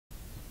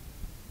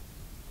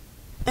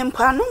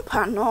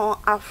Mpano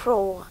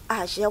afro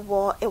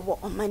ajewo ewo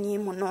omani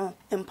mu no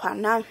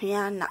mpana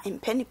hwea na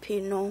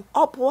mpanipi no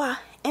obwa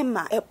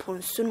ema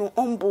eponsu no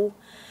ombu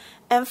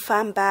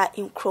emfamba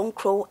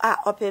inkronkro a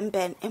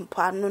opemben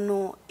mpano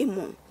no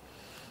imu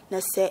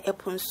na se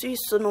eponsu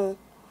so no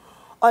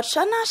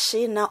ochana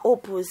hye na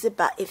obuzi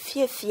ba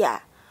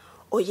efiefia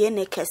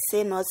oyene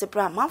kese no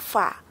zebra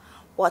mafa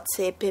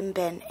wote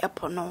pemben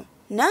epono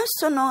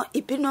nanso no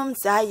ibinom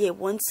zaye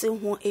wonti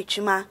hu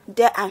edwuma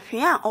de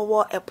ahwea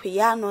owo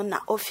epoya no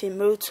na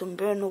ofimru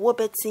tumbre no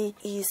wobeti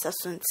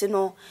isasunti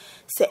no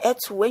se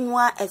etu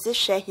wenwa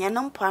ezehwe hia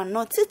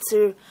mpano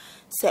titir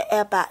se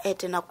eba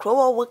edena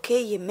krowo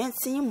woke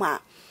yemensi ma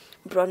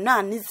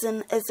brona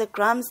nizin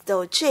grams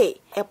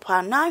delje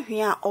epana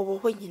ahwea owo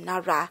ho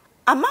nyinara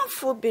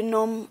amanfo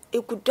binom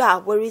eguda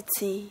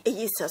wariti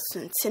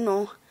isasunti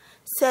no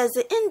says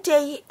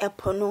indei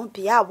epono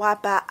bia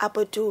waba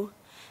abodu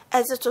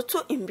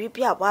ezetoto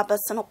imbribia waba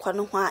sano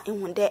kwano hwa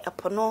ehunde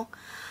epono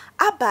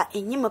aba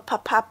enyim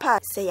papapa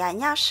se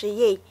yanya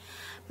hweye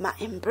ma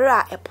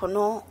embra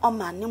epono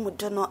oma ne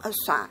mudono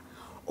aswa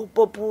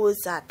obobu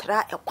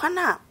zatra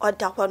ekwana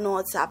oda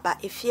hwono zaba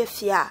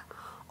efiefia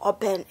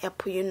oben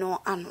epoyino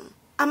ano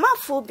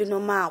amafu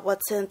binoma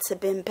watente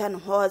bempen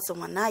hoze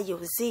wana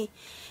yozi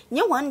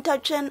nye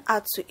wandadwen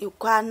atu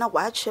ikwa na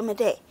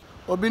waachemede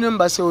obinum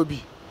basa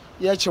obi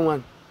ye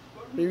chenwan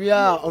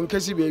bia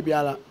onkesi bebi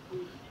ala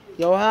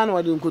Yohana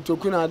wadi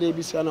nkotoku na ade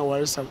bi sia na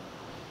waresam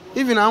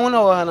even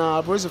awona wo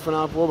na police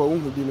fana po ba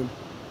unhu binum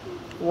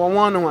wo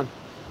won no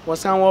wo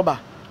san wo ba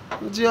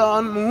nti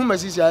muhu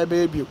masisi aye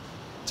be bio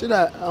ti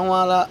da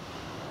anwala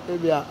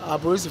ebia a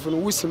police fana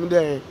wusim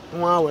de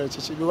ho awere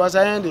chichi because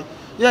ayende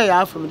ye ya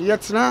afam de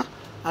yetena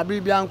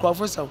abibia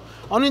nkrofo saw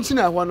onu nti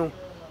na ho no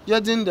ye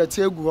din de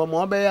tegu ho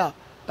ma obe ya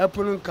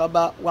epunu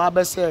nkaba wa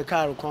abese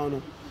car kon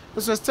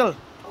no so still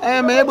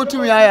me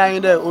ebotu ya ya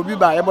yin de obi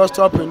ba e bo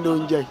stop ndo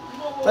nje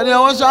tani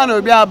awon so na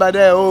obi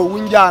abade o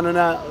wunja no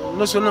na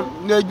no so na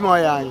adwuma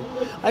ya yin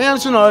ayan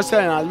so na o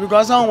say na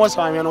because an was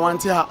anwe no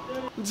wanti ha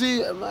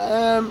nti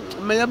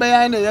me ye be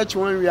ya na ye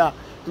chwon wi a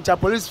nta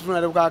police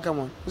funu de kwa aka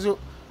mo so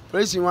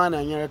police wan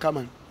na nyere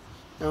kaman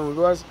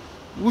because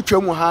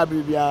wutwa mu ha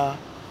bibia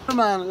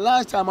man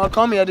last time I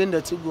come here in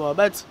the tigo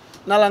but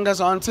na langa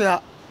so anti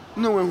ha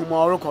no we hu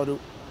mo record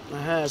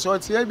so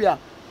tie bia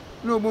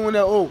no bu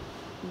na o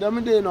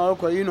dem dey no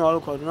record you no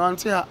record no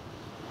anti ha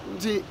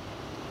nti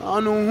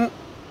anu hu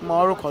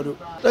mo record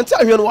nti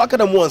ahwe no waka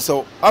da mo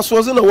anso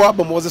asoze na wa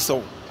ba mo ze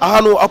so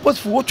aha no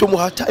apostle wo twom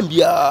ha time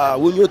bia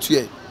wonyo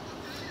tue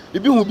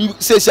bibi hu bi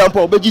se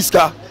sampa obeji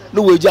ska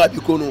no we ja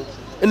biko no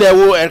na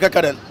ewo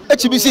erkaka den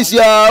echi bi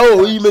sisia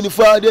o yi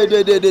manifa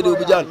de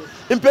obijan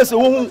impese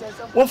wo hu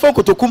won fa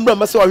kotokumbra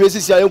mase wa hwe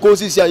sisia yenko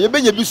sisia ye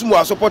benya bi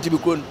sumu support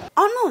biko no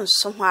ono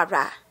nso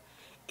hwara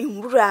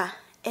imwura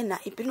ena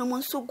ibinom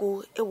nso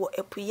go ewo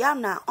epuya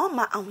na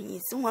oma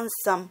ahunyizi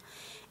wonsam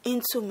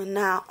intum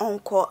na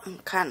onko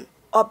nkan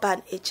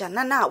oban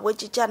ejana na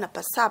wajija na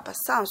basa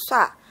nso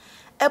a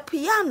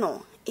epuya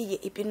no eye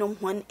ibinom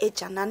hon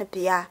ejana na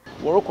bia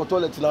woro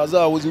toilet na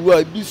za wozi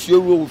wa bi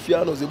sueru wo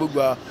fia no ze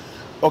bogwa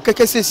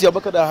okeke sesi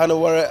abaka da hana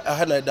wara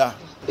hana da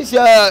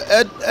isia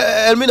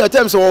Elmina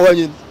times wo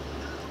hwanyin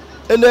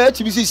ene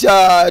HBC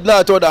sia na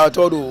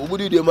atodo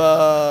obudi de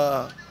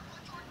ma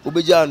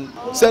obejan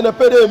se na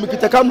pere mi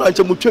kita kamera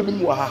nche mutwe mi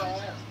mu ha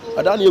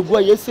ada na egu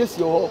an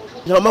yesesi ho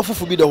nyama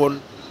fufu bi de hon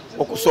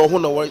okoso ho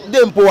na wo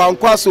de mpo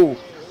ankwaso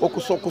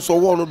okoso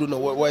wo no do na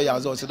wo ya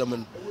za o se da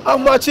man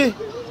amachi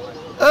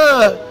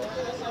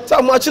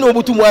amachi na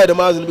obutu mu ayede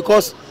mazin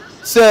because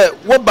say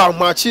what ba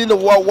machi no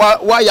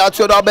wa ya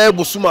atodo aba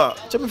busuma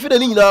chepe fide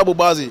ni nyina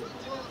abobaze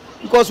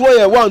because we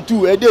 1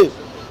 2 a day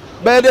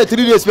by day 3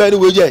 days by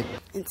we je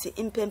nti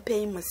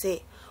impempen mu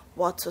se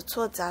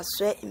watoto da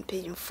so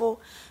impemfo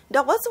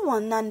da was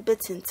one nan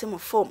betintim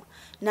form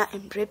na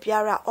embre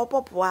biara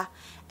oboboa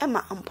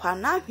ema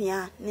ampana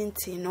hwea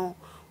nti no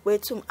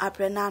wetum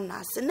abrena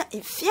na se na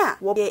ifia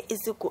wo ye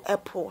iziku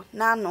apple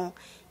na no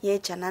ye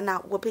jana na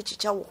wo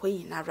bechicha wo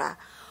hoyinara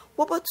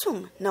wo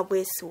botum na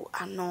wesu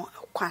ano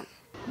kwan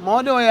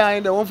modo ya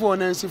in the one for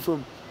nancy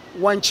from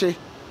wanche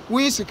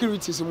we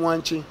securities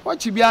wanche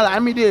wachi biara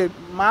amide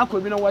ma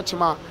akobi no wachi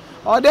ma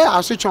o dey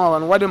asotwon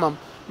wan wode mam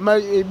ma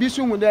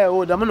ebisu mu dey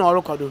o da me no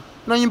record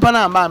no nyimpa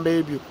na amba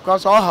ebi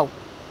because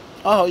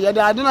oh ya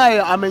da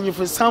adina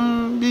amanyifo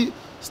sam bi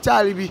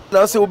style bi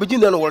na se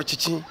obigina no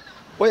worchichi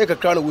oye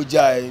kakra na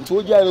wojai nti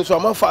wojai no so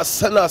amafa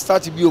sana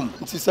start biom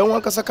nti se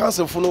wan kasa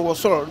cancel fo no wo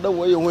soro da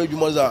wo ye ho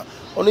adwuma za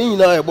ono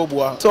nyina e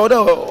boboa so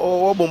da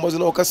wo bombozi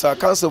na kasa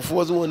cancel fo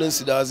wo no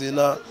nsidaze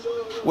na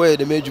wo ye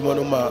de medwuma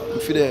no ma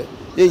mfide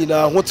ye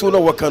nyina hotew na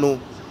waka no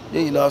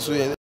ye nyina so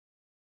ye